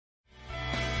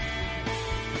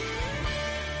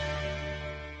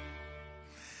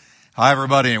Hi,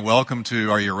 everybody, and welcome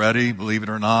to, are you ready, believe it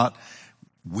or not,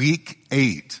 week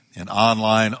 8 in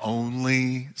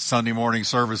online-only Sunday morning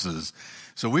services.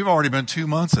 So we've already been 2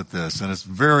 months at this, and it's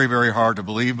very, very hard to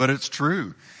believe, but it's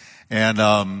true.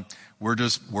 And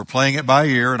we're playing it by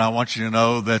ear, and I want you to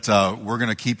know that we're going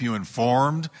to keep you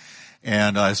informed.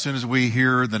 And as soon as we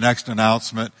hear the next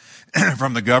announcement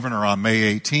from the governor on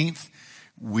May 18th,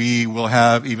 we will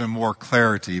have even more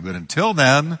clarity. But until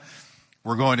then,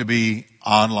 we're going to be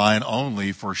online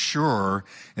only for sure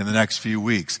in the next few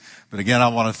weeks. But again, I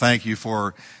want to thank you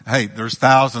there's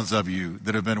thousands of you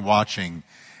that have been watching.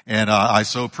 And I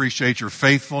so appreciate your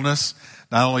faithfulness,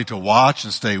 not only to watch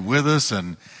and stay with us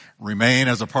and remain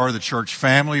as a part of the church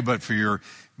family, but for your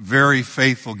very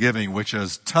faithful giving, which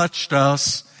has touched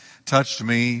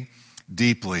me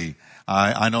deeply.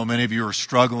 I know many of you are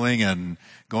struggling and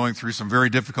going through some very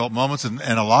difficult moments, and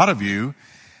a lot of you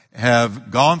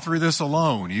have gone through this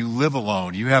alone. You live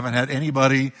alone. You haven't had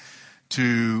anybody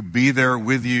to be there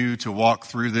with you to walk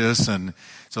through this. And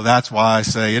so that's why I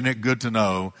say, isn't it good to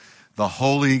know the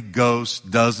Holy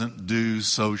Ghost doesn't do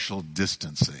social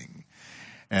distancing?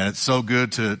 And it's so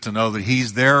good to know that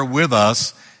He's there with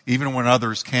us even when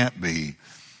others can't be.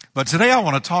 But today I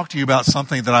want to talk to you about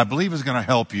something that I believe is going to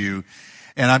help you.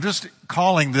 And I'm just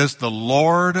calling this the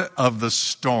Lord of the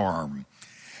Storm.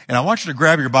 And I want you to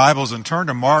grab your Bibles and turn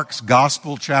to Mark's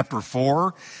Gospel, chapter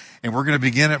 4, and we're going to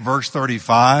begin at verse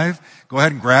 35. Go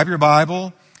ahead and grab your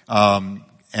Bible and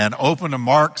open to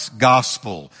Mark's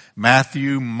Gospel,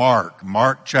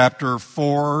 Mark chapter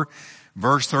 4,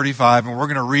 verse 35, and we're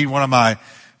going to read one of my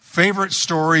favorite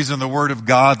stories in the Word of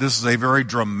God. This is a very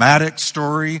dramatic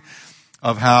story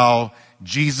of how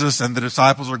Jesus and the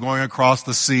disciples are going across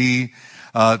the sea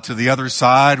to the other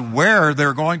side, where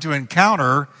they're going to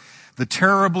encounter the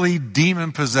terribly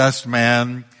demon-possessed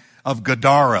man of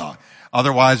Gadara,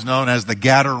 otherwise known as the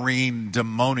Gadarene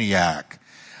demoniac.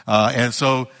 And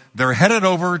so they're headed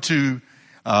over to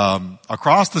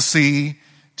across the sea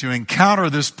to encounter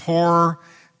this poor,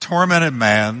 tormented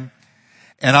man.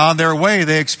 And on their way,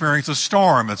 they experience a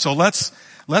storm. And so let's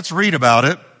read about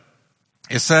it.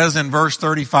 It says in verse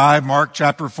 35, Mark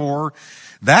chapter 4,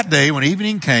 that day when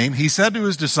evening came, he said to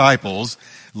his disciples,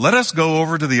 "Let us go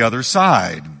over to the other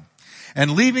side."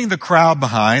 And leaving the crowd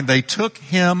behind, they took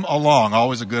him along.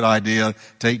 Always a good idea,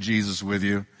 take Jesus with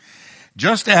you.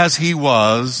 Just as he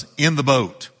was in the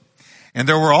boat. And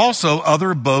there were also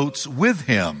other boats with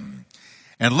him.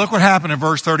 And look what happened in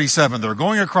verse 37. They're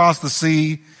going across the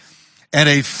sea, and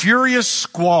a furious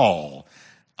squall,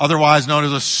 otherwise known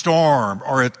as a storm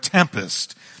or a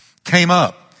tempest, came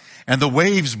up. And the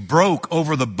waves broke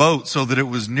over the boat so that it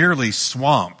was nearly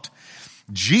swamped.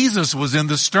 Jesus was in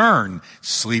the stern,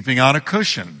 sleeping on a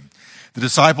cushion. The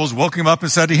disciples woke him up and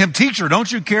said to him, "Teacher,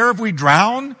 don't you care if we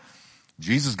drown?"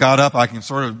 Jesus got up. I can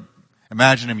sort of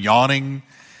imagine him yawning.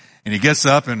 And he gets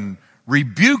up and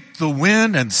rebuked the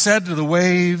wind and said to the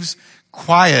waves,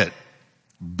 "Quiet,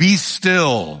 be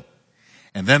still."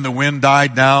 And then the wind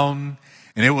died down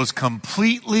and it was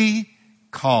completely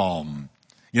calm.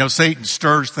 You know, Satan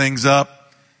stirs things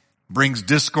up, brings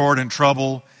discord and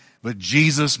trouble, but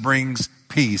Jesus brings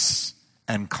peace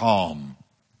and calm.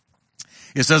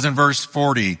 It says in verse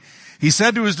 40, he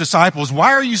said to his disciples,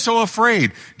 "Why are you so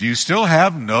afraid? Do you still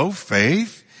have no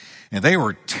faith?" And they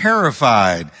were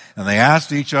terrified, and they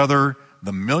asked each other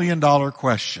the million-dollar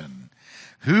question,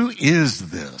 "Who is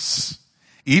this?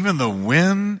 Even the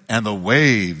wind and the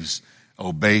waves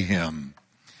obey him."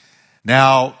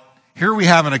 Now, here we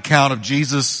have an account of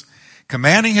Jesus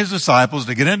commanding his disciples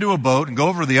to get into a boat and go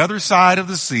over to the other side of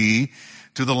the sea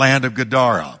to the land of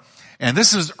Gadara. And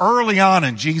this is early on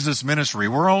in Jesus' ministry.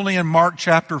 We're only in Mark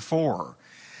chapter 4.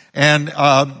 And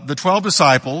the 12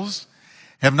 disciples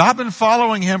have not been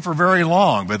following him for very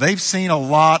long, but they've seen a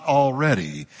lot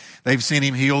already. They've seen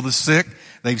him heal the sick.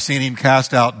 They've seen him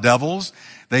cast out devils.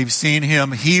 They've seen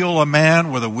him heal a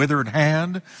man with a withered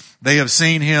hand. They have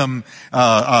seen him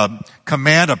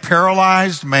command a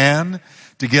paralyzed man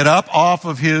to get up off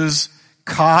of his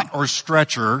cot or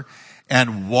stretcher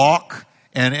and walk.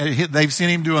 And they've seen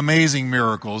him do amazing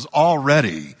miracles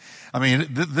already. I mean,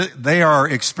 they are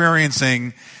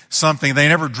experiencing something they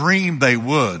never dreamed they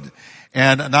would.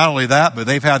 And not only that, but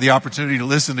they've had the opportunity to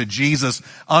listen to Jesus'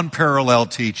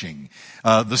 unparalleled teaching.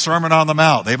 The Sermon on the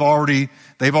Mount, they've already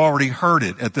heard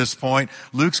it at this point.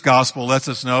 Luke's gospel lets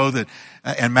us know that,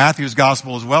 and Matthew's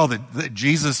gospel as well, that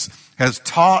Jesus has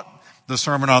taught the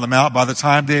Sermon on the Mount by the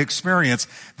time they experience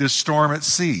this storm at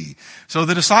sea. So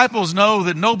the disciples know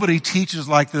that nobody teaches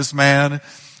like this man,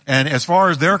 And as far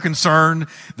as they're concerned,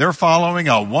 they're following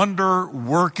a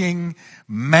wonder-working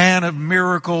man of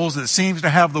miracles that seems to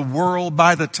have the world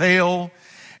by the tail.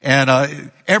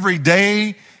 And every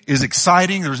day is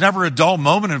exciting. There's never a dull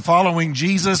moment in following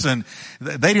Jesus, and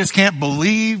they just can't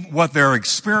believe what they're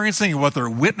experiencing and what they're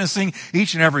witnessing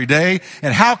each and every day.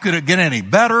 And how could it get any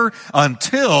better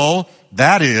until,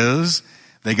 that is,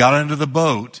 they got into the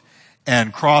boat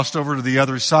and crossed over to the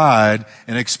other side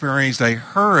and experienced a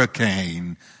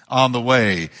hurricane on the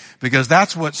way. Because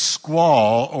that's what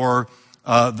squall, or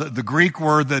the Greek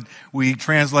word that we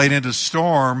translate into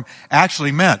storm,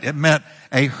 actually meant. It meant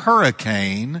a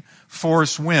hurricane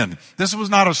force wind. This was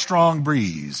not a strong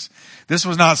breeze. This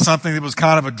was not something that was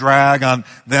kind of a drag on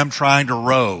them trying to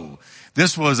row.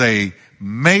 This was a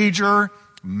major,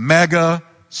 mega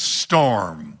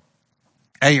storm.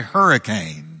 A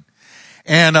hurricane.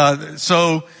 And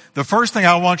so the first thing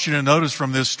I want you to notice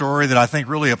from this story that I think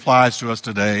really applies to us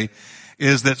today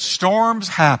is that storms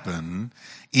happen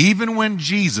even when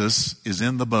Jesus is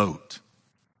in the boat.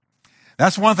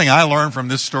 That's one thing I learned from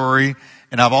this story,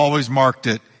 and I've always marked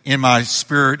it in my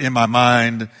spirit, in my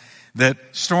mind, that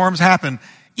storms happen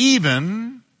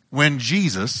even when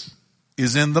Jesus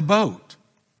is in the boat.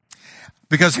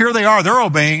 Because here they are, they're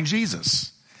obeying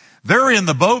Jesus. They're in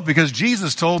the boat because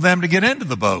Jesus told them to get into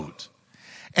the boat.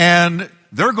 And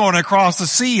they're going across the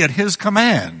sea at his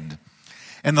command.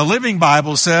 And the Living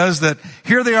Bible says that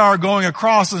here they are going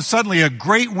across, and suddenly a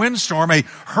great windstorm, a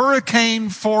hurricane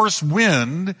force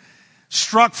wind,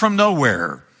 struck from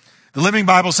nowhere. The Living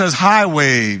Bible says high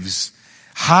waves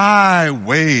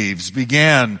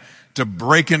began to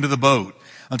break into the boat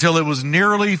until it was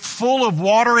nearly full of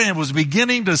water and it was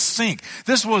beginning to sink.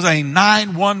 This was a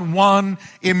 911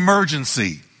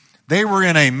 emergency. They were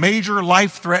in a major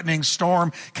life-threatening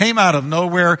storm, came out of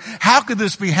nowhere. How could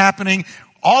this be happening?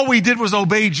 All we did was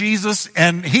obey Jesus,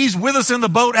 and he's with us in the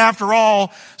boat after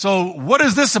all. So what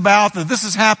is this about that this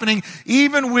is happening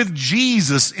even with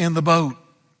Jesus in the boat?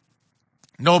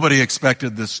 Nobody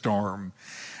expected this storm.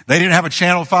 They didn't have a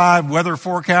Channel 5 weather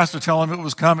forecast to tell them it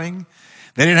was coming.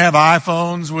 They didn't have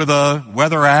iPhones with a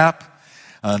weather app.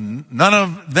 None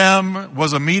of them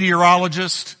was a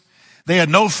meteorologist. They had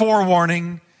no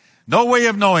forewarning, no way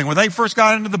of knowing. When they first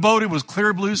got into the boat, it was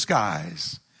clear blue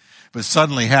skies. But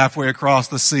suddenly, halfway across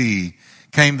the sea,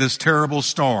 came this terrible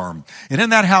storm. And isn't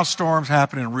that how storms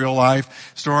happen in real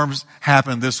life? Storms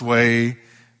happen this way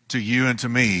to you and to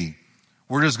me.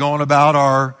 We're just going about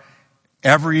our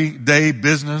everyday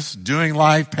business, doing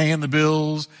life, paying the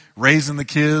bills, raising the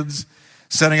kids,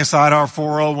 setting aside our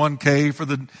 401k for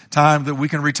the time that we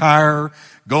can retire,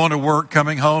 going to work,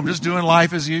 coming home, just doing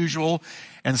life as usual.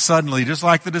 And suddenly, just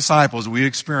like the disciples, we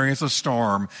experience a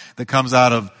storm that comes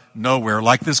out of nowhere,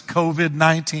 like this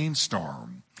COVID-19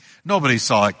 storm. Nobody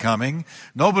saw it coming.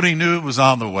 Nobody knew it was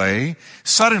on the way.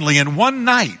 Suddenly, in one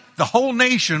night, the whole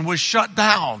nation was shut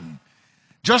down.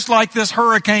 Just like this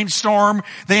hurricane storm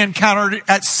they encountered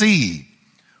at sea.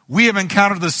 We have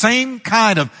encountered the same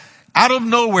kind of out of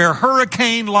nowhere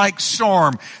hurricane-like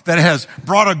storm that has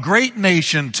brought a great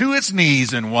nation to its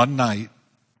knees in one night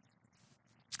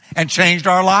and changed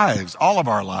our lives, all of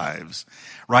our lives.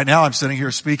 Right now I'm sitting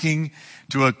here speaking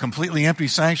to a completely empty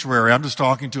sanctuary. I'm just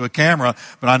talking to a camera,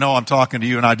 but I know I'm talking to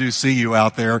you, and I do see you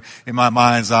out there in my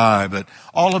mind's eye. But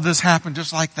all of this happened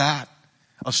just like that.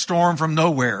 A storm from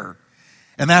nowhere.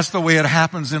 And that's the way it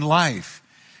happens in life.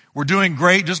 We're doing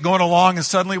great, just going along, and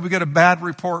suddenly we get a bad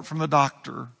report from the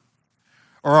doctor.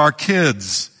 Or our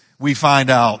kids, we find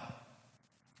out,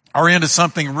 are into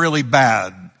something really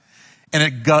bad, and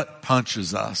it gut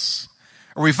punches us.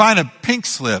 Or we find a pink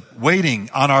slip waiting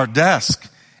on our desk,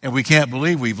 and we can't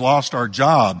believe we've lost our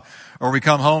job. Or we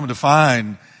come home to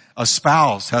find a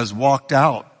spouse has walked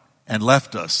out and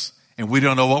left us, and we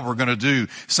don't know what we're going to do.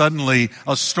 Suddenly,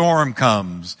 a storm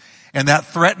comes, and that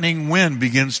threatening wind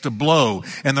begins to blow,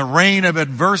 and the rain of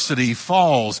adversity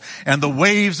falls, and the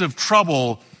waves of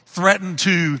trouble threaten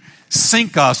to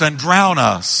sink us and drown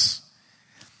us.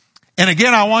 And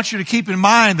again, I want you to keep in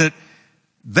mind that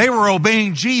they were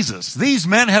obeying Jesus. These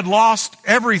men had lost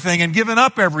everything and given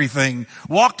up everything,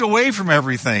 walked away from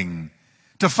everything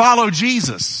to follow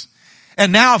Jesus.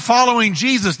 And now, following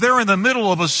Jesus, they're in the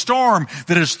middle of a storm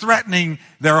that is threatening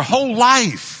their whole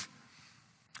life.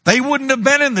 They wouldn't have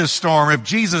been in this storm if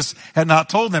Jesus had not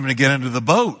told them to get into the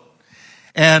boat.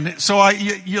 And so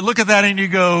you look at that and you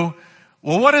go,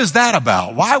 well, what is that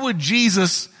about? Why would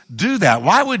Jesus do that?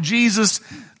 Why would Jesus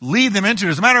lead them into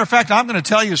it? As a matter of fact, I'm going to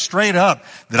tell you straight up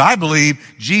that I believe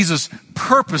Jesus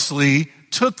purposely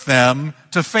took them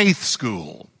to faith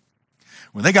school.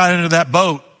 When they got into that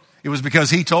boat, it was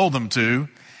because he told them to.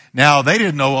 Now, they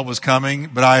didn't know what was coming,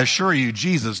 but I assure you,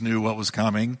 Jesus knew what was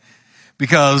coming,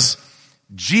 because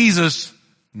Jesus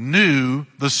knew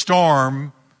the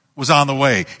storm was on the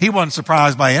way. He wasn't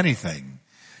surprised by anything.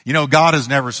 You know, God is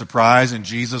never surprised, and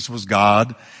Jesus was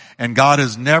God, and God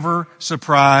is never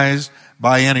surprised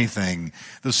by anything.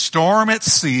 The storm at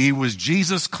sea was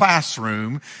Jesus'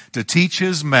 classroom to teach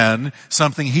his men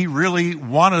something he really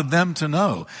wanted them to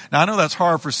know. Now, I know that's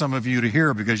hard for some of you to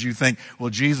hear, because you think,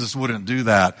 well, Jesus wouldn't do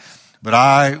that. But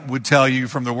I would tell you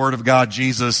from the Word of God,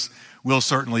 Jesus will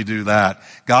certainly do that.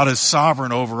 God is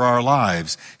sovereign over our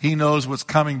lives. He knows what's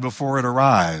coming before it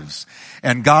arrives.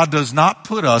 And God does not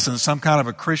put us in some kind of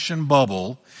a Christian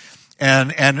bubble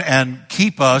and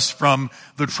keep us from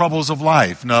the troubles of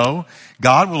life. No,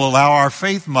 God will allow our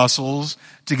faith muscles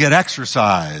to get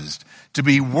exercised, to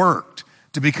be worked,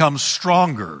 to become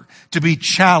stronger, to be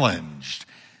challenged.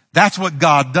 That's what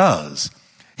God does.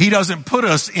 He doesn't put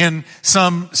us in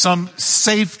some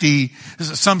safety,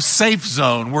 some safe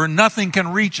zone where nothing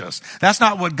can reach us. That's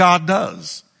not what God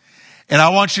does. And I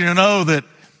want you to know that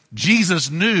Jesus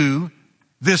knew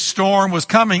this storm was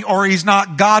coming, or he's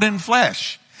not God in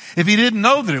flesh. If he didn't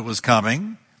know that it was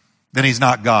coming, then he's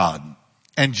not God.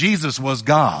 And Jesus was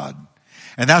God.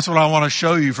 And that's what I want to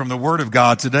show you from the Word of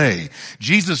God today.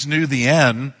 Jesus knew the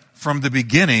end from the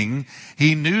beginning.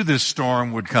 He knew this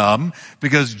storm would come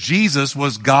because Jesus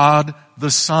was God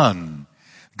the Son.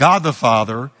 God the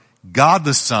Father, God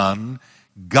the Son,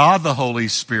 God the Holy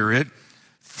Spirit,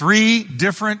 three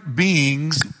different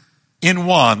beings in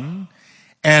one.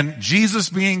 And Jesus,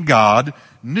 being God,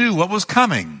 knew what was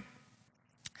coming.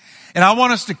 And I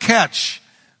want us to catch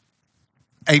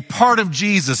a part of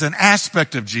Jesus, an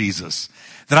aspect of Jesus,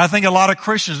 that I think a lot of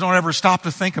Christians don't ever stop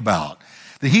to think about.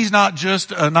 That he's not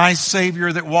just a nice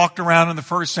Savior that walked around in the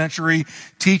first century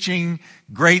teaching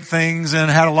great things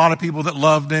and had a lot of people that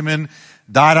loved him and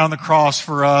died on the cross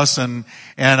for us and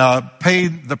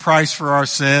paid the price for our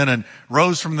sin and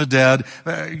rose from the dead.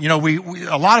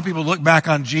 A lot of people look back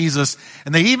on Jesus,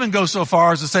 and they even go so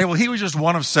far as to say, well, he was just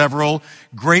one of several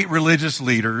great religious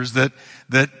leaders that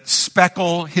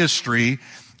speckle history,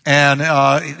 and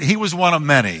he was one of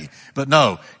many. But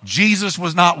no, Jesus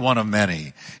was not one of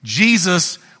many.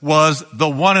 Jesus was the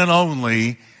one and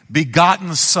only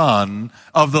begotten Son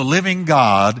of the living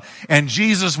God, and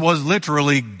Jesus was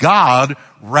literally God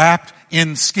wrapped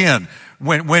in skin.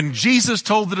 When Jesus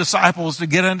told the disciples to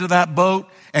get into that boat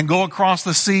and go across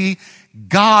the sea,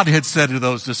 God had said to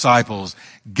those disciples,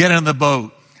 get in the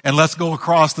boat and let's go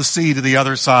across the sea to the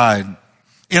other side.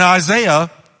 In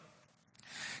Isaiah,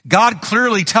 God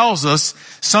clearly tells us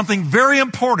something very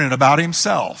important about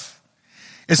himself.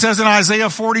 It says in Isaiah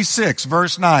 46,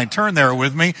 verse 9, turn there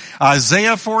with me,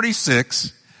 Isaiah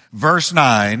 46, verse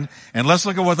 9, and let's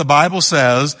look at what the Bible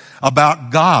says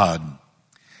about God.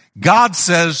 God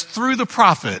says through the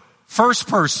prophet, first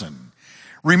person,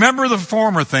 remember the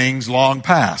former things long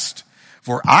past,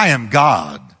 for I am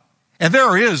God, and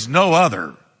there is no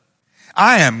other.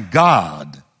 I am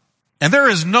God, and there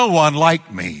is no one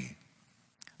like me.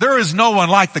 There is no one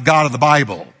like the God of the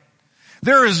Bible.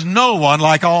 There is no one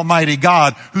like Almighty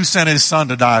God who sent his Son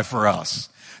to die for us.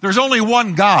 There's only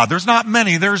one God. There's not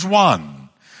many. There's one.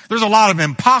 There's a lot of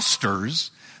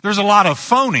imposters. There's a lot of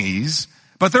phonies,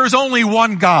 but there's only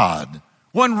one God,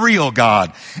 one real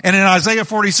God. And in Isaiah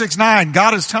 46:9,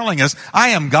 God is telling us, I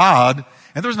am God,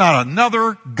 and there's not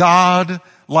another God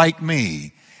like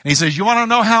me. And he says, you want to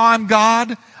know how I'm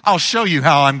God? I'll show you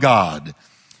how I'm God.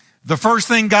 The first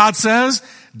thing God says,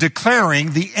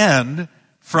 declaring the end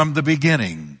from the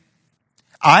beginning.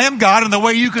 I am God, and the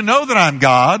way you can know that I'm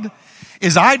God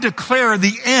is I declare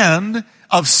the end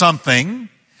of something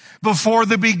before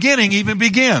the beginning even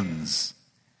begins.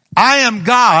 I am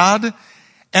God,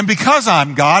 and because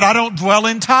I'm God, I don't dwell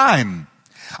in time.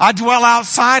 I dwell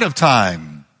outside of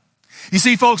time. You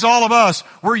see, folks, all of us,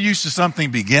 we're used to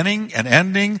something beginning and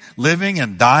ending, living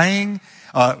and dying.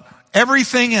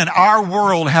 Everything in our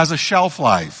world has a shelf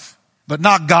life, but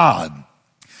not God.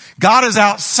 God is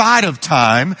outside of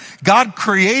time. God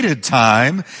created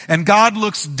time, and God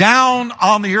looks down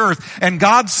on the earth, and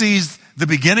God sees the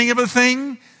beginning of a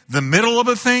thing, the middle of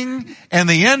a thing, and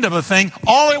the end of a thing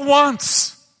all at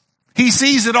once. He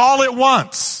sees it all at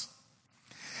once.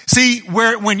 See,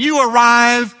 when you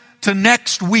arrive to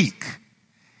next week,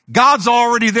 God's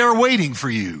already there waiting for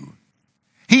you.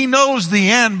 He knows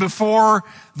the end before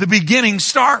the beginning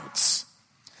starts.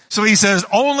 So he says,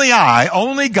 only I,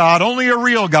 only God, only a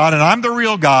real God, and I'm the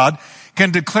real God,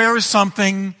 can declare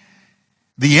something,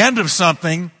 the end of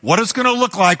something, what it's going to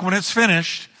look like when it's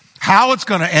finished, how it's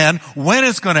going to end, when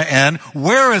it's going to end,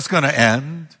 where it's going to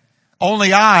end.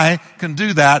 Only I can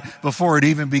do that before it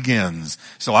even begins.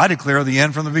 So I declare the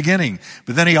end from the beginning.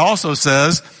 But then he also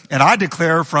says, and I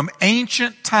declare from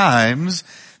ancient times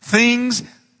things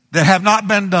that have not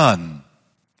been done.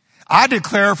 I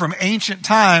declare from ancient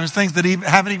times things that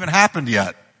haven't even happened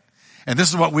yet. And this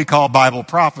is what we call Bible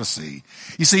prophecy.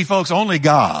 You see, folks, only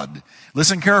God,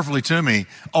 listen carefully to me,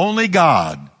 only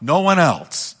God, no one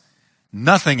else,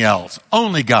 nothing else,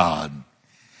 only God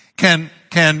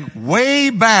can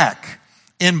way back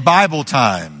in Bible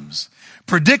times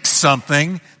predict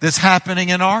something that's happening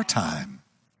in our time.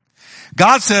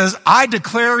 God says, I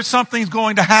declare something's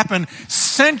going to happen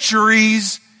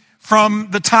centuries from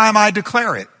the time I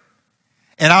declare it.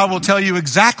 And I will tell you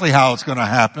exactly how it's going to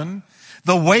happen,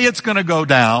 the way it's going to go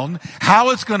down, how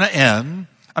it's going to end.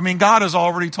 I mean, God has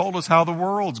already told us how the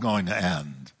world's going to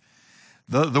end.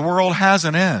 The world has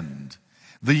an end.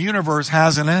 The universe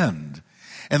has an end.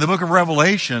 In the book of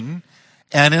Revelation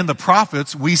and in the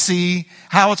prophets, we see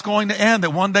how it's going to end,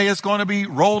 that one day it's going to be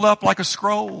rolled up like a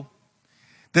scroll,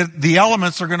 that the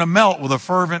elements are going to melt with a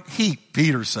fervent heat,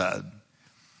 Peter said.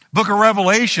 Book of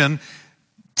Revelation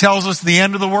tells us the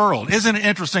end of the world. Isn't it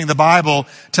interesting? The Bible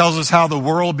tells us how the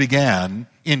world began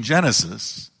in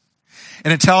Genesis,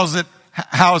 and it tells it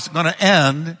how it's going to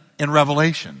end in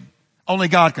Revelation. Only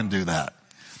God can do that.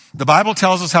 The Bible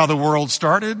tells us how the world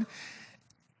started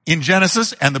in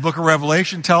Genesis, and the book of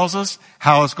Revelation tells us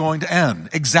how it's going to end,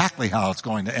 exactly how it's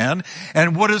going to end,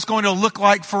 and what it's going to look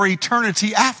like for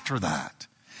eternity after that.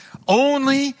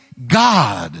 Only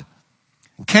God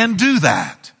can do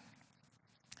that.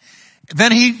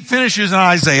 Then he finishes in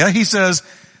Isaiah. He says,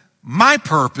 my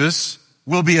purpose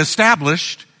will be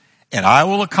established, and I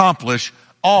will accomplish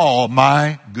all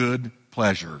my good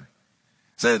pleasure.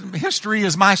 So history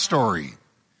is my story.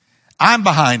 I'm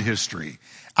behind history.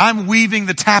 I'm weaving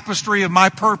the tapestry of my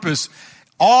purpose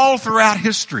all throughout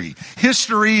history.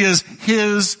 History is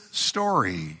his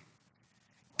story.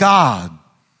 God,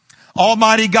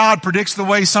 Almighty God, predicts the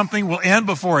way something will end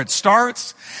before it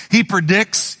starts. He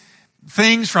predicts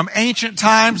things from ancient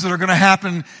times that are going to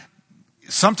happen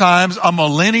sometimes a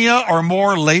millennia or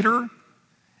more later.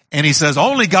 And he says,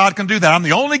 only God can do that. I'm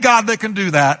the only God that can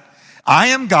do that. I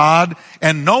am God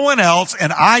and no one else,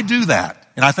 and I do that.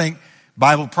 And I think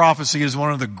Bible prophecy is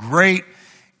one of the great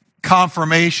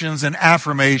confirmations and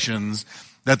affirmations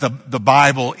that the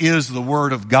Bible is the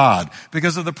Word of God,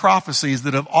 because of the prophecies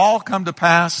that have all come to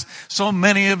pass. So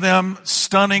many of them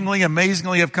stunningly,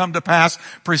 amazingly have come to pass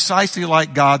precisely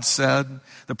like God said.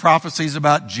 The prophecies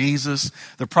about Jesus,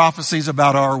 the prophecies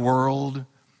about our world,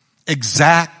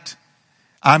 exact,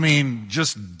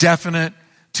 just definite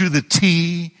to the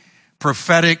T,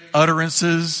 prophetic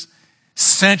utterances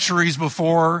centuries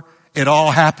before it all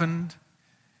happened.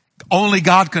 Only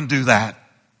God can do that.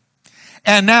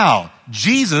 And now,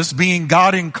 Jesus, being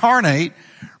God incarnate,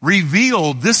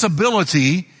 revealed this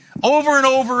ability over and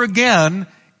over again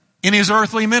in his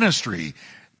earthly ministry.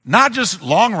 Not just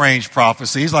long-range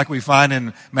prophecies like we find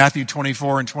in Matthew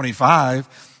 24 and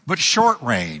 25, but short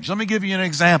range. Let me give you an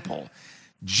example.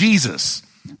 Jesus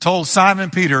told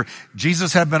Simon Peter,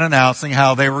 Jesus had been announcing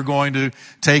how they were going to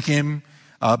take him,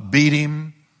 beat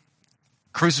him,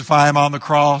 crucify him on the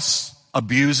cross,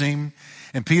 abuse him.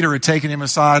 And Peter had taken him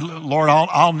aside. Lord,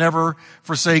 I'll never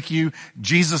forsake you.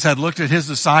 Jesus had looked at his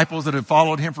disciples that had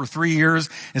followed him for 3 years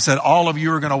and said, all of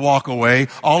you are going to walk away.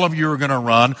 All of you are going to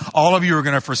run. All of you are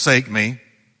going to forsake me.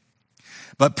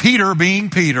 But Peter, being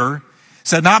Peter,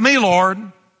 said, not me, Lord.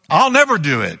 I'll never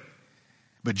do it.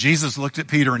 But Jesus looked at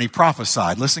Peter and he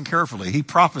prophesied. Listen carefully. He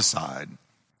prophesied.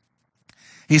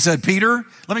 He said, Peter,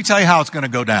 let me tell you how it's going to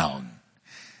go down.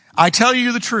 I tell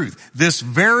you the truth, this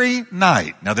very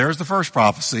night, now there's the first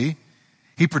prophecy.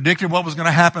 He predicted what was going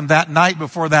to happen that night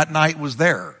before that night was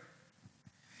there.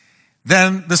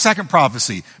 Then the second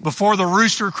prophecy, before the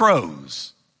rooster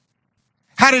crows.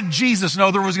 How did Jesus know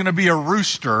there was going to be a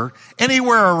rooster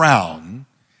anywhere around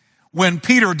when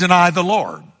Peter denied the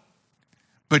Lord?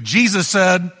 But Jesus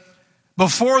said,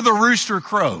 before the rooster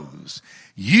crows,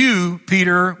 you,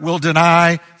 Peter, will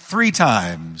deny 3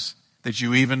 times that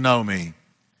you even know me.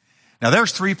 Now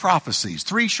there's 3 prophecies,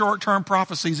 3 short-term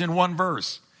prophecies in one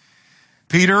verse.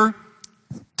 Peter,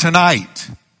 tonight,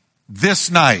 this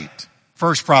night,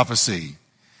 first prophecy.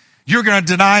 You're going to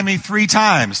deny me 3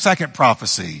 times, second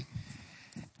prophecy.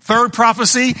 Third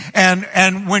prophecy,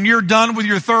 and when you're done with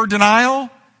your third denial,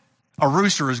 a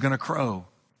rooster is going to crow.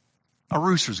 A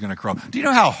rooster is going to crow. Do you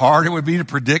know how hard it would be to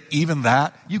predict even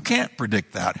that? You can't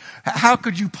predict that. How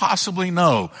could you possibly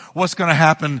know what's going to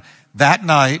happen that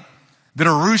night? That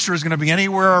a rooster is going to be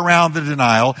anywhere around the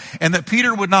denial, and that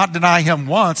Peter would not deny him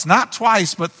once, not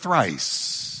twice, but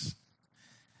thrice.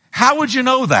 How would you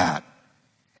know that?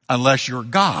 Unless you're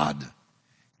God.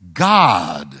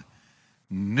 God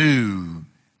knew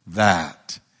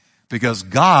that. Because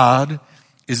God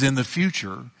is in the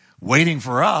future waiting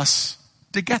for us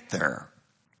to get there.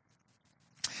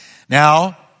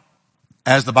 Now,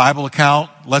 as the Bible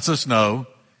account lets us know,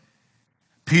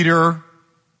 Peter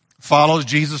follows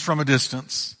Jesus from a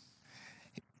distance.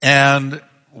 And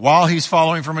while he's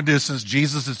following from a distance,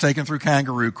 Jesus is taken through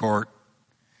kangaroo court.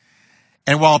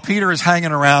 And while Peter is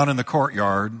hanging around in the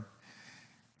courtyard,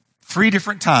 3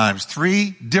 different times,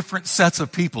 3 different sets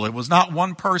of people. It was not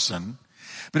one person,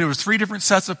 but it was 3 different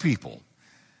sets of people.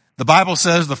 The Bible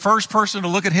says the first person to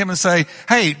look at him and say,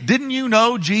 hey, didn't you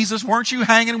know Jesus? Weren't you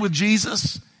hanging with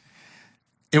Jesus?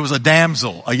 It was a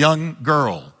damsel, a young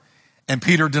girl. And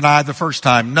Peter denied the first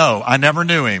time, no, I never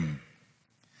knew him.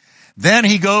 Then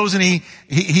he goes and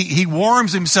he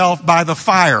warms himself by the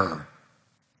fire.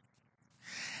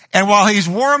 And while he's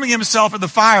warming himself at the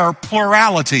fire,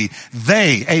 plurality,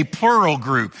 they, a plural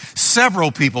group,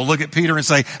 several people look at Peter and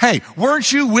say, hey,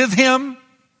 weren't you with him?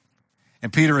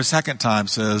 And Peter a second time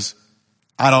says,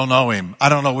 I don't know him. I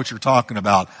don't know what you're talking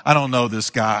about. I don't know this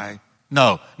guy.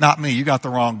 No, not me. You got the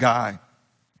wrong guy.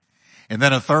 And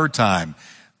then a third time,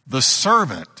 the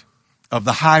servant of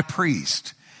the high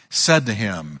priest said to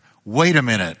him, wait a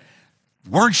minute,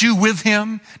 weren't you with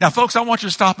him? Now, folks, I want you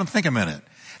to stop and think a minute.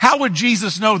 How would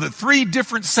Jesus know that 3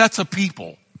 different sets of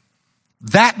people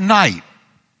that night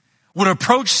would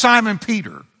approach Simon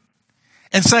Peter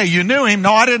and say, you knew him?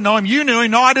 No, I didn't know him. You knew him?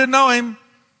 No, I didn't know him.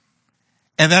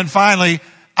 And then finally,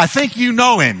 I think you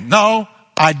know him. No,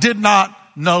 I did not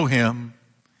know him.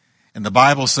 And the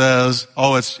Bible says,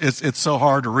 it's so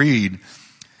hard to read.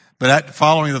 But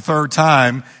following the third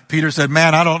time, Peter said,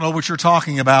 man, I don't know what you're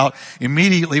talking about.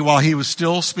 Immediately while he was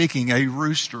still speaking, a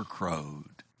rooster crowed.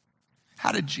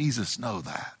 How did Jesus know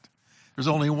that? There's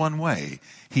only one way.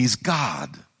 He's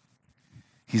God.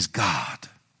 He's God.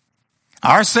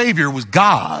 Our Savior was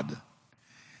God.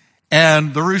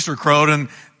 And the rooster crowed, and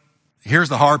here's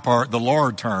the hard part. The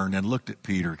Lord turned and looked at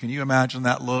Peter. Can you imagine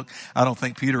that look? I don't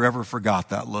think Peter ever forgot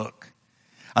that look.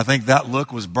 I think that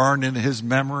look was burned into his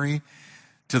memory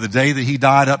to the day that he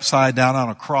died upside down on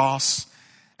a cross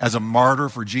as a martyr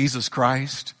for Jesus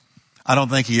Christ. I don't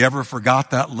think he ever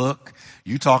forgot that look.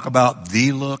 You talk about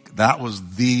the look, that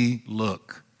was the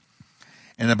look.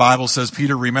 And the Bible says,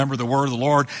 Peter remembered the word of the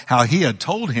Lord, how he had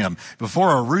told him,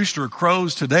 before a rooster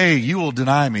crows today, you will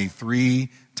deny me 3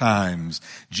 times.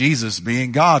 Jesus,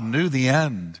 being God, knew the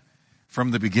end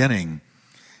from the beginning.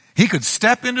 He could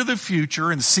step into the future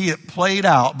and see it played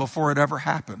out before it ever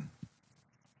happened.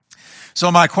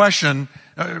 So my question,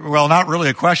 well, not really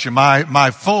a question,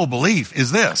 my full belief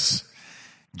is this.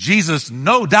 Jesus,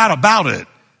 no doubt about it,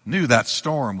 knew that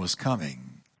storm was coming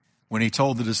when he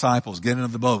told the disciples, get into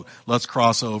the boat, let's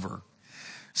cross over.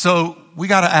 So we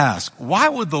got to ask, why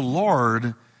would the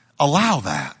Lord allow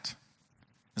that?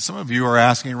 And some of you are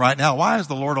asking right now, why has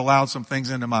the Lord allowed some things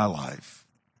into my life?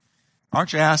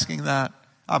 Aren't you asking that?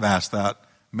 I've asked that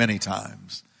many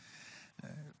times.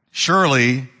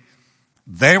 Surely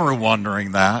they were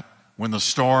wondering that when the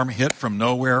storm hit from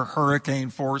nowhere, hurricane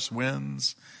force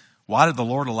winds. Why did the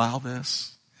Lord allow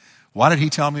this? Why did he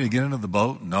tell me to get into the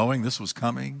boat knowing this was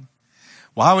coming?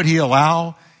 Why would he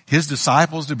allow his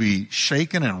disciples to be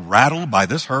shaken and rattled by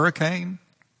this hurricane?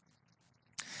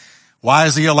 Why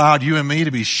has he allowed you and me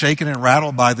to be shaken and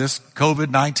rattled by this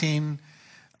COVID-19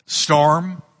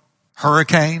 storm,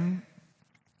 hurricane,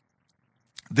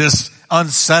 this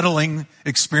unsettling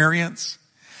experience?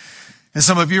 And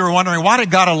some of you are wondering, why did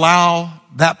God allow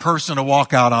that person to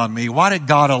walk out on me? Why did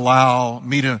God allow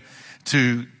me to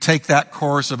take that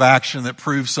course of action that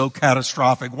proved so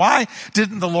catastrophic? Why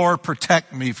didn't the Lord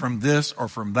protect me from this or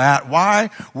from that? Why?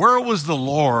 Where was the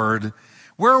Lord?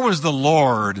 Where was the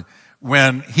Lord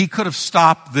when he could have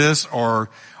stopped this or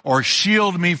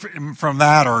shielded me from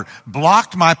that or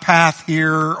blocked my path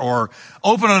here or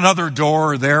opened another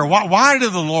door there? Why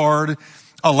did the Lord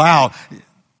allow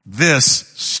this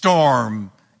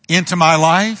storm into my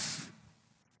life?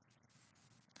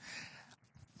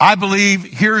 I believe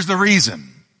here's the reason.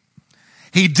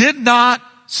 He did not,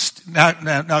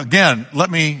 now again, let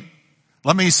me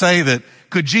say that,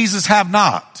 could Jesus have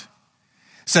not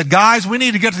said, guys, we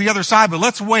need to get to the other side, but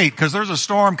let's wait because there's a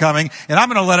storm coming and I'm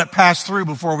going to let it pass through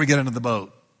before we get into the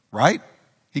boat, right?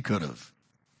 He could have.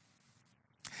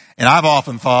 And I've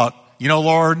often thought,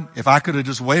 Lord, if I could have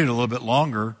just waited a little bit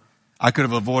longer, I could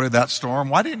have avoided that storm.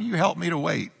 Why didn't you help me to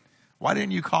wait? Why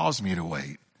didn't you cause me to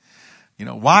wait?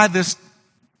 Why this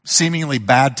seemingly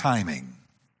bad timing?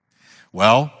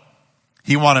 Well,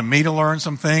 He wanted me to learn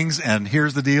some things, and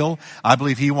here's the deal. I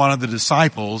believe he wanted the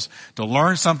disciples to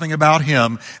learn something about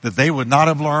him that they would not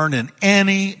have learned in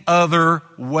any other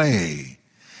way.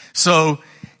 So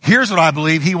here's what I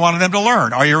believe he wanted them to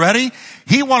learn. Are you ready?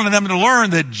 He wanted them to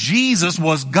learn that Jesus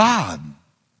was God.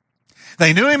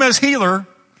 They knew him as healer.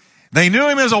 They knew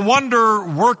him as a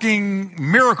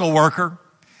wonder-working miracle worker.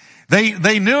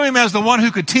 They knew him as the one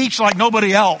who could teach like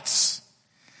nobody else.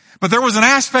 But there was an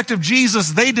aspect of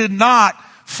Jesus they did not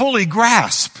fully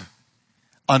grasp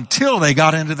until they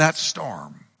got into that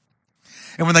storm.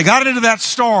 And when they got into that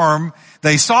storm,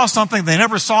 they saw something they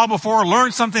never saw before,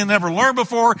 learned something they never learned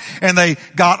before, and they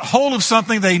got hold of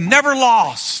something they never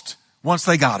lost once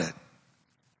they got it.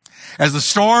 As the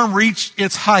storm reached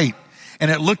its height, and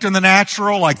it looked in the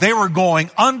natural like they were going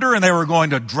under and they were going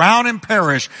to drown and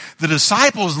perish, the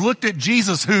disciples looked at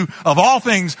Jesus, who, of all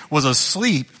things, was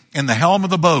asleep in the helm of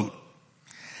the boat.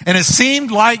 And it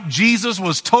seemed like Jesus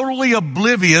was totally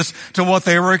oblivious to what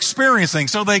they were experiencing.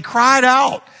 So they cried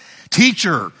out,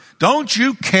 "Teacher, don't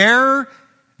you care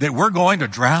that we're going to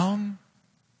drown?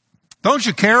 Don't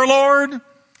you care, Lord?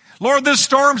 Lord, this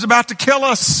storm's about to kill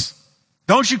us.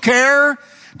 Don't you care?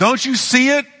 Don't you see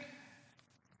it?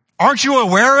 Aren't you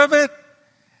aware of it?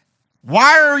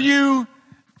 Why are you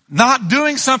not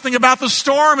doing something about the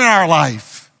storm in our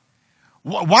life?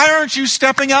 Why aren't you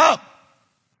stepping up?"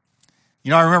 You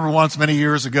know, I remember once many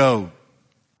years ago,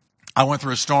 I went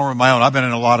through a storm of my own. I've been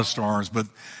in a lot of storms, but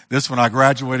this one, I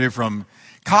graduated from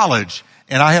college,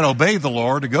 and I had obeyed the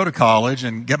Lord to go to college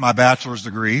and get my bachelor's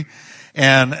degree.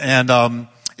 And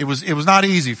it was not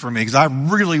easy for me because I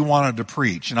really wanted to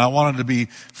preach and I wanted to be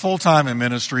full-time in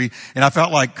ministry, and I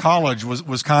felt like college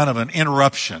was kind of an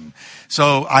interruption.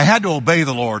 So I had to obey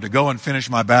the Lord to go and finish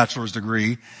my bachelor's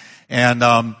degree.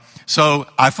 And so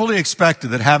I fully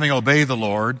expected that, having obeyed the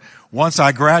Lord, once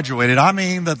I graduated,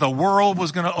 that the world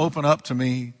was going to open up to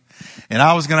me, and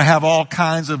I was going to have all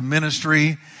kinds of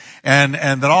ministry, and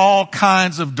that all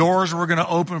kinds of doors were going to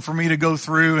open for me to go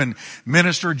through and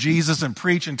minister Jesus and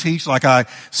preach and teach like I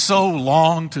so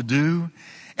longed to do.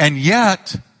 And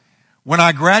yet, when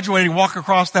I graduated and walked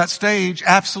across that stage,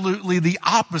 absolutely the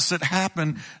opposite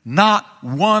happened. Not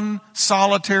one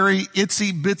solitary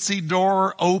itsy bitsy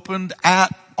door opened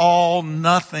at all,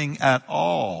 nothing at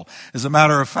all. As a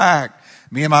matter of fact,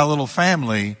 me and my little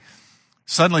family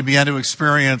suddenly began to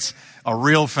experience a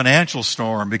real financial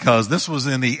storm, because this was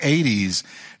in the 80s,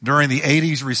 during the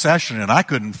 80s recession, and I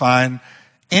couldn't find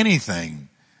anything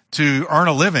to earn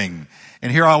a living.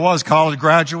 And here I was, college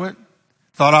graduate,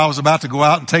 thought I was about to go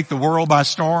out and take the world by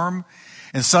storm,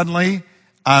 and suddenly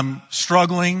I'm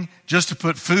struggling just to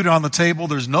put food on the table.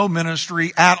 There's no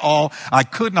ministry at all. I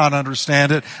could not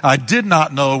understand it. I did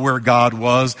not know where God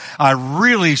was. I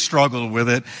really struggled with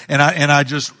it. And I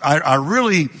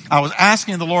was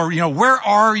asking the Lord, where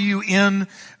are you in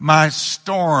my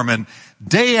storm? And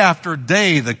day after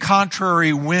day, the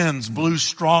contrary winds blew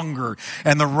stronger,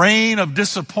 and the rain of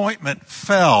disappointment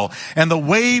fell, and the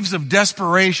waves of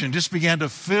desperation just began to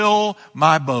fill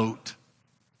my boat.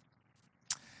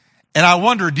 And I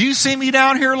wonder, do you see me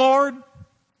down here, Lord?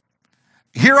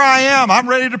 Here I am. I'm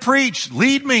ready to preach.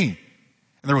 Lead me.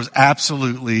 And there was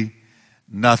absolutely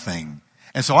nothing.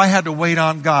 And so I had to wait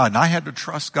on God, and I had to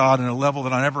trust God in a level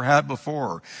that I never had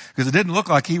before, because it didn't look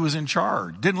like he was in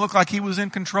charge. It didn't look like he was in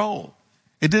control.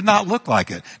 It did not look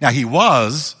like it. Now, he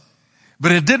was,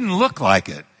 but it didn't look like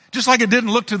it. Just like it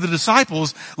didn't look to the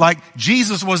disciples like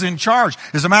Jesus was in charge.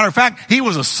 As a matter of fact, he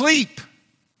was asleep.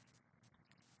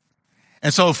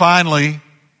 And so finally,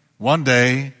 one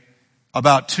day,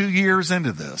 about 2 years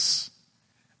into this,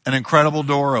 an incredible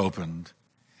door opened,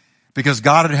 because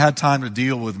God had had time to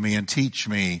deal with me and teach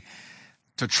me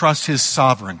to trust his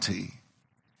sovereignty.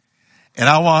 And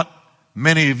I want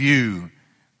many of you,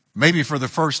 maybe for the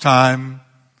first time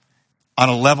on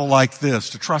a level like this,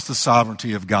 to trust the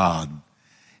sovereignty of God.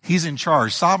 He's in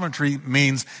charge. Sovereignty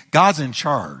means God's in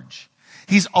charge.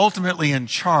 He's ultimately in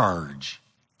charge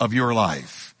of your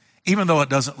life, even though it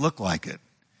doesn't look like it,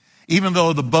 even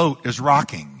though the boat is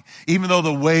rocking, even though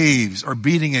the waves are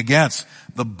beating against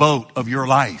the boat of your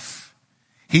life.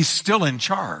 He's still in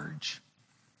charge.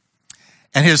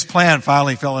 And his plan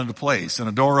finally fell into place, and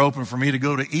a door opened for me to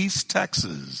go to East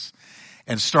Texas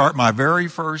and start my very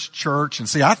first church. And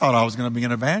see, I thought I was going to be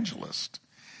an evangelist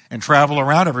and travel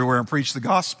around everywhere and preach the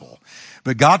gospel.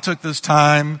 But God took this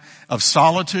time of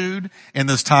solitude and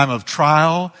this time of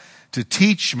trial to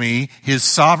teach me his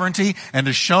sovereignty and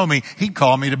to show me he'd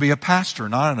call me to be a pastor,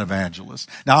 not an evangelist.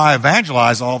 Now, I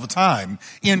evangelize all the time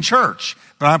in church,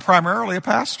 but I'm primarily a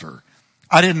pastor.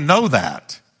 I didn't know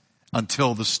that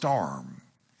until the storm.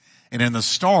 And in the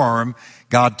storm,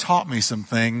 God taught me some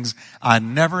things I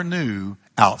never knew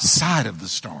outside of the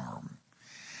storm.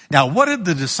 Now, what did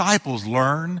the disciples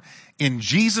learn in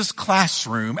Jesus'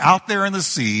 classroom out there in the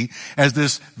sea as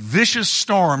this vicious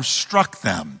storm struck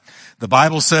them? The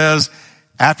Bible says,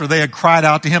 after they had cried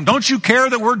out to him, "Don't you care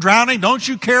that we're drowning? Don't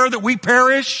you care that we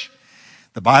perish?"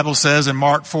 The Bible says in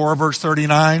Mark 4, verse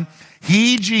 39,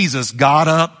 he, Jesus, got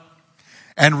up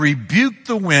and rebuked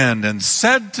the wind and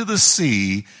said to the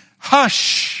sea,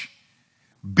 "Hush,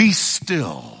 be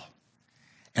still."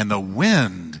 And the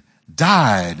wind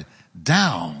died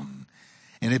down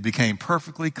and it became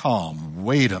perfectly calm.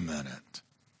 Wait a minute.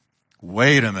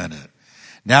 Wait a minute.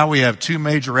 Now we have two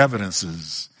major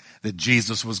evidences that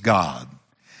Jesus was God.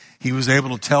 He was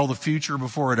able to tell the future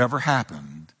before it ever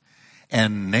happened,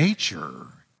 and nature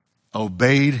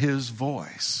obeyed his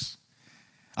voice.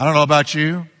 I don't know about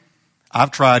you.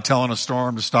 I've tried telling a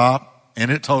storm to stop,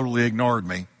 and it totally ignored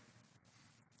me.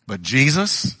 But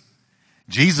Jesus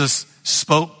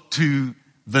spoke to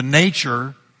the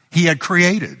nature he had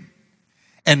created,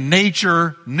 and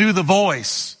nature knew the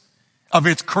voice of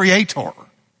its creator,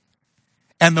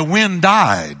 and the wind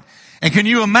died. And can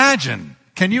you imagine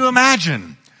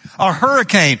a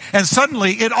hurricane, and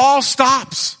suddenly it all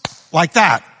stops like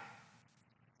that.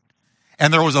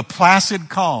 And there was a placid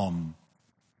calm,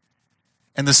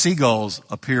 and the seagulls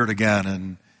appeared again,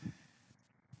 and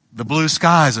the blue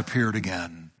skies appeared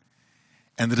again,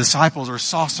 and the disciples are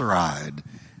saucer-eyed.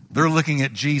 They're looking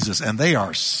at Jesus, and they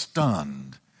are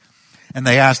stunned. And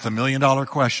they asked the $1 million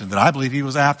question that I believe he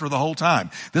was after the whole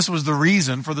time. This was the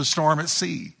reason for the storm at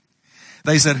sea.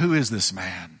 They said, "Who is this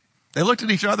man?" They looked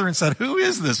at each other and said, "Who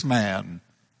is this man?"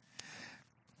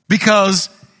 Because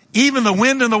even the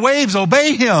wind and the waves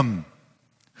obey him.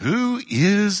 Who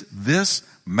is this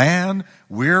man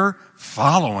we're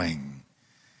following?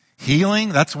 Healing,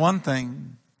 that's one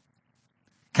thing.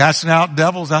 Casting out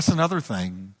devils, that's another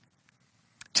thing.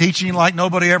 Teaching like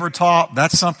nobody ever taught,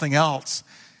 that's something else.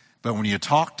 But when you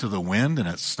talk to the wind and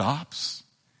it stops,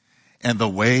 and the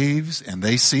waves and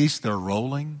they cease their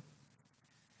rolling,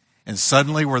 and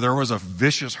suddenly where there was a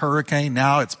vicious hurricane,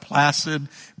 now it's placid,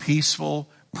 peaceful,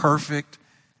 perfect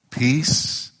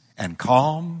peace and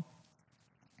calm.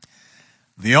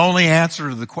 The only answer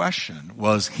to the question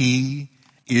was, he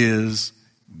is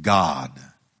God.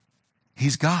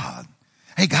 He's God.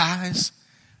 Hey guys,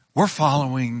 we're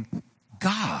following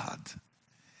God.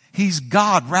 He's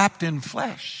God wrapped in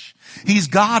flesh. He's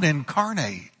God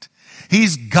incarnate.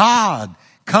 He's God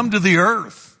come to the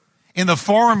earth in the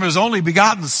form of his only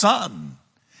begotten Son.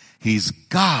 He's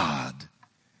God.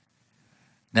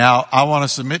 Now, I want to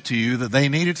submit to you that they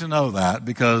needed to know that,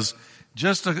 because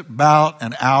just about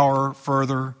an hour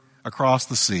further across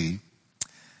the sea,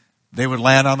 they would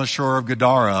land on the shore of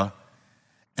Gadara,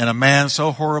 and a man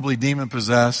so horribly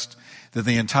demon-possessed that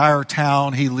the entire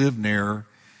town he lived near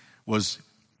was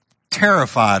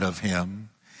terrified of him.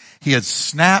 He had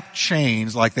snapped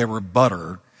chains like they were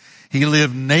butter. He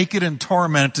lived naked and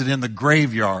tormented in the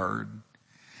graveyard.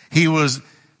 He was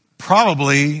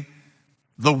probably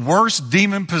the worst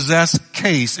demon-possessed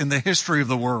case in the history of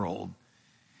the world.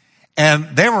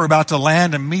 And they were about to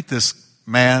land and meet this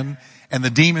man and the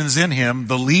demons in him,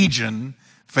 the legion,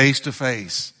 face to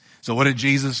face. So what did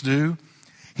Jesus do?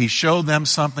 He showed them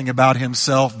something about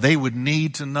himself they would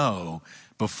need to know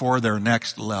before their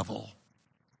next level.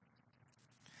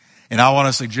 And I want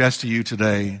to suggest to you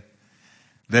today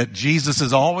that Jesus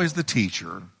is always the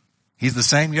teacher. He's the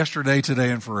same yesterday,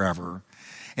 today, and forever.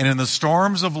 And in the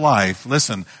storms of life,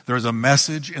 listen, there's a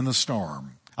message in the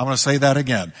storm. I'm going to say that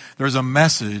again. There's a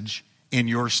message in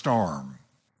your storm.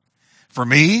 For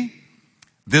me,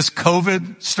 this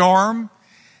COVID storm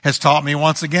has taught me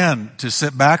once again to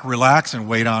sit back, relax, and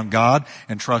wait on God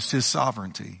and trust his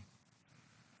sovereignty.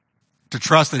 To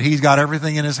trust that he's got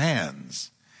everything in his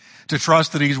hands. To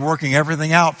trust that he's working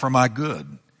everything out for my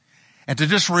good. And to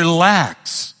just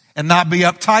relax and not be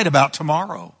uptight about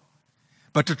tomorrow.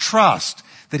 But to trust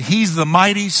that he's the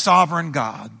mighty sovereign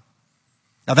God.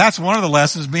 Now that's one of the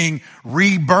lessons being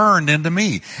reburned into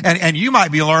me. And you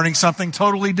might be learning something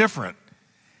totally different.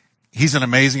 He's an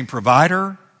amazing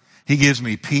provider. He gives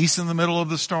me peace in the middle of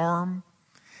the storm.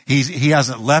 He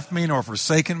hasn't left me nor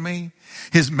forsaken me.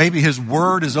 Maybe his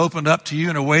word is opened up to you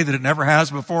in a way that it never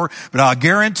has before. But I'll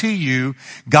guarantee you,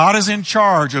 God is in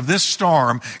charge of this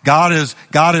storm. God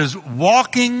is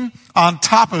walking on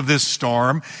top of this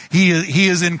storm. He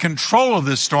is in control of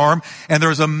this storm. And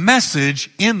there's a message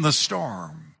in the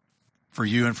storm for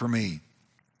you and for me.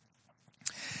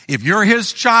 If you're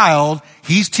his child,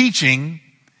 he's teaching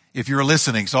if you're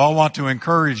listening. So I want to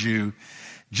encourage you,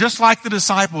 just like the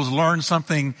disciples learned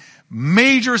something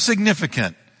major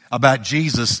significant about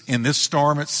Jesus in this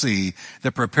storm at sea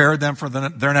that prepared them for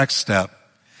their next step.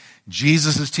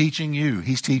 Jesus is teaching you.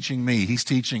 He's teaching me. He's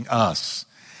teaching us.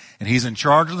 And he's in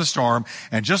charge of the storm.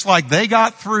 And just like they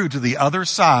got through to the other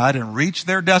side and reached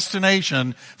their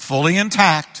destination fully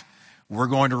intact, we're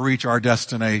going to reach our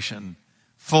destination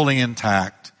fully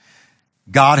intact.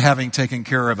 God having taken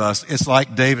care of us. It's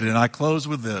like David, and I close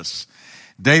with this.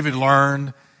 David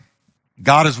learned,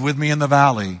 God is with me in the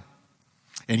valley.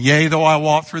 And yea, though I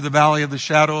walk through the valley of the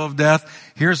shadow of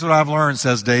death, here's what I've learned,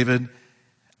 says David,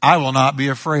 I will not be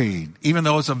afraid. Even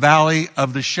though it's a valley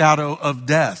of the shadow of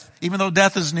death, even though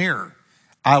death is near,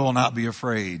 I will not be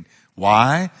afraid.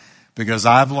 Why? Because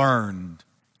I've learned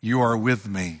you are with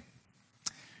me.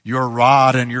 Your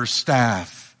rod and your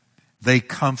staff, they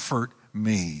comfort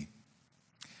me.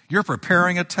 You're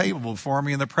preparing a table for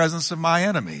me in the presence of my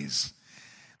enemies.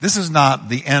 This is not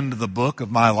the end of the book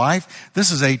of my life.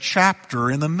 This is a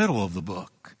chapter in the middle of the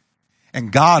book.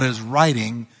 And God is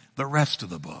writing the rest of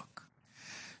the book.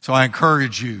 So I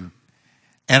encourage you,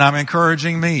 and I'm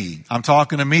encouraging me. I'm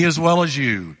talking to me as well as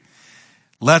you.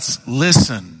 Let's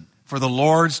listen for the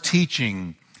Lord's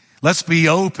teaching. Let's be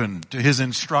open to his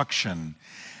instruction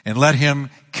and let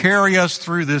him carry us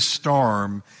through this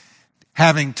storm,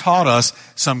 having taught us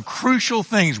some crucial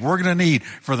things we're going to need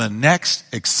for the next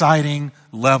exciting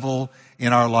level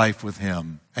in our life with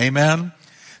him. Amen?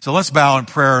 So let's bow in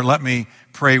prayer and let me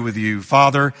pray with you.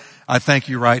 Father, I thank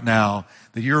you right now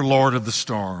that you're Lord of the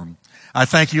storm. I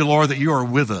thank you, Lord, that you are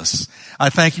with us. I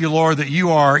thank you, Lord, that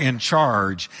you are in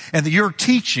charge and that you're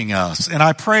teaching us. And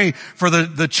I pray for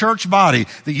the church body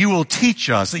that you will teach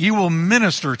us, that you will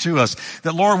minister to us,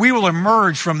 that, Lord, we will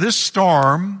emerge from this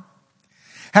storm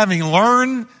having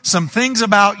learned some things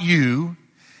about you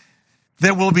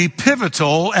that will be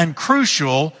pivotal and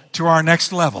crucial to our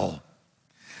next level.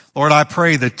 Lord, I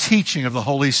pray the teaching of the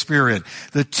Holy Spirit,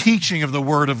 the teaching of the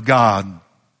Word of God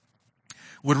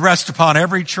would rest upon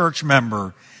every church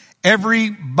member,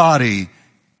 everybody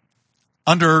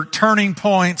under Turning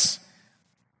Point's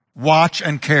watch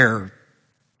and care.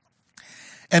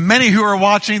 And many who are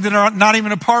watching that are not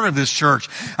even a part of this church,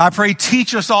 I pray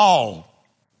teach us all.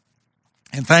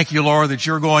 And thank you, Lord, that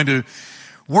you're going to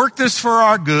work this for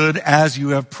our good as you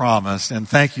have promised. And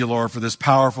thank you, Lord, for this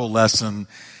powerful lesson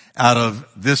out of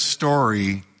this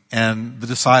story and the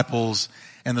disciples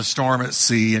and the storm at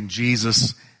sea and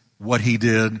Jesus, what he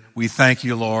did. We thank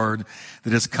you, Lord,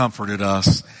 that it's comforted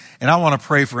us. And I want to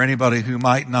pray for anybody who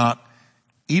might not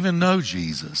even know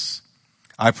Jesus.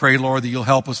 I pray, Lord, that you'll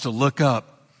help us to look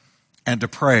up and to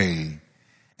pray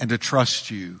and to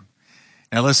trust you.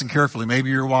 Now listen carefully. Maybe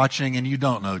you're watching and you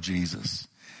don't know Jesus.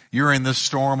 You're in this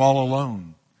storm all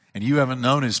alone and you haven't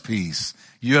known his peace.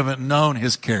 You haven't known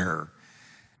his care.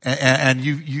 And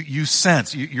you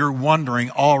sense, you're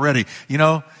wondering already, you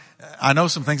know, I know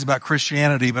some things about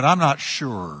Christianity, but I'm not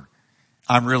sure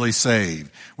I'm really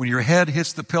saved. When your head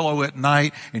hits the pillow at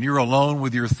night and you're alone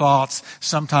with your thoughts,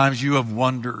 sometimes you have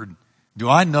wondered, do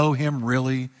I know him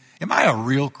really? Am I a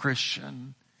real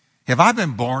Christian? Have I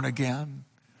been born again?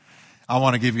 I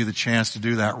want to give you the chance to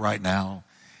do that right now.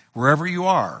 Wherever you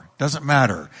are, doesn't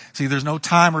matter. See, there's no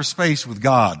time or space with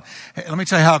God. Hey, let me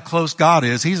tell you how close God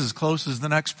is. He's as close as the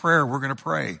next prayer we're going to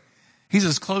pray. He's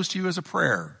as close to you as a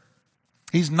prayer.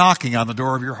 He's knocking on the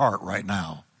door of your heart right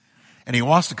now. And he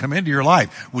wants to come into your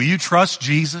life. Will you trust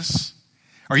Jesus?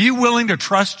 Are you willing to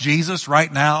trust Jesus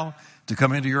right now to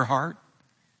come into your heart?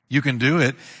 You can do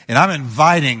it. And I'm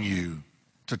inviting you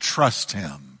to trust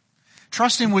him.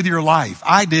 Trust him with your life.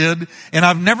 I did, and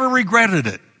I've never regretted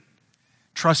it.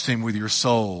 Trust him with your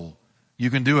soul. You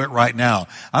can do it right now.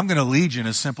 I'm going to lead you in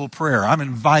a simple prayer. I'm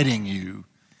inviting you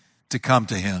to come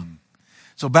to him.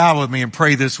 So bow with me and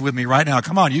pray this with me right now.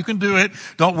 Come on, you can do it.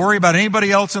 Don't worry about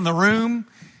anybody else in the room.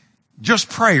 Just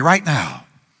pray right now.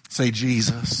 Say,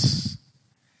 Jesus,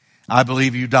 I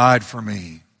believe you died for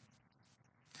me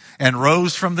and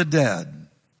rose from the dead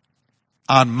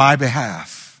on my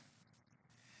behalf.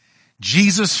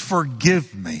 Jesus,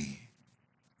 forgive me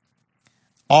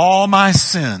all my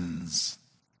sins.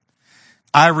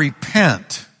 I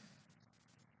repent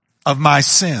of my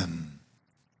sin.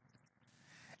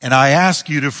 And I ask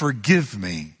you to forgive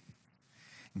me.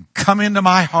 Come into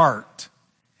my heart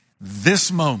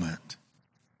this moment.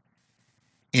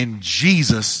 In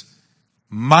Jesus'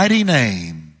 mighty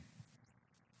name.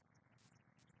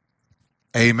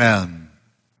 Amen.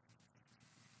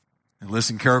 And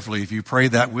listen carefully. If you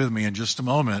prayed that with me in just a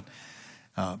moment,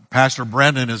 Pastor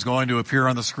Brendan is going to appear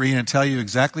on the screen and tell you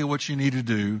exactly what you need to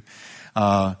do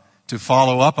to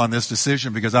follow up on this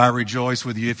decision, because I rejoice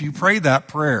with you. If you prayed that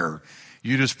prayer,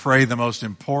 you just pray the most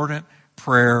important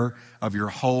prayer of your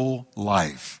whole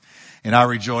life. And I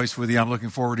rejoice with you. I'm looking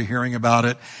forward to hearing about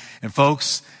it. And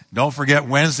folks, don't forget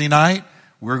Wednesday night,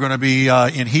 we're going to be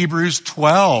in Hebrews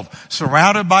 12,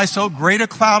 surrounded by so great a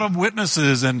cloud of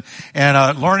witnesses and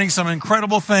learning some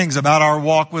incredible things about our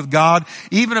walk with God,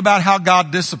 even about how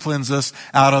God disciplines us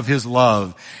out of His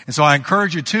love. And so I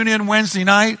encourage you, tune in Wednesday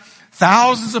night.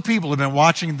 Thousands of people have been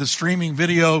watching the streaming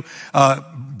video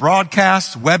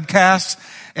broadcasts, webcasts,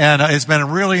 and it's been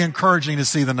really encouraging to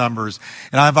see the numbers.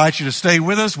 And I invite you to stay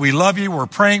with us. We love you. We're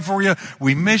praying for you.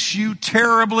 We miss you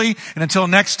terribly. And until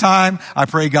next time, I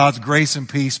pray God's grace and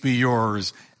peace be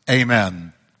yours.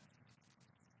 Amen.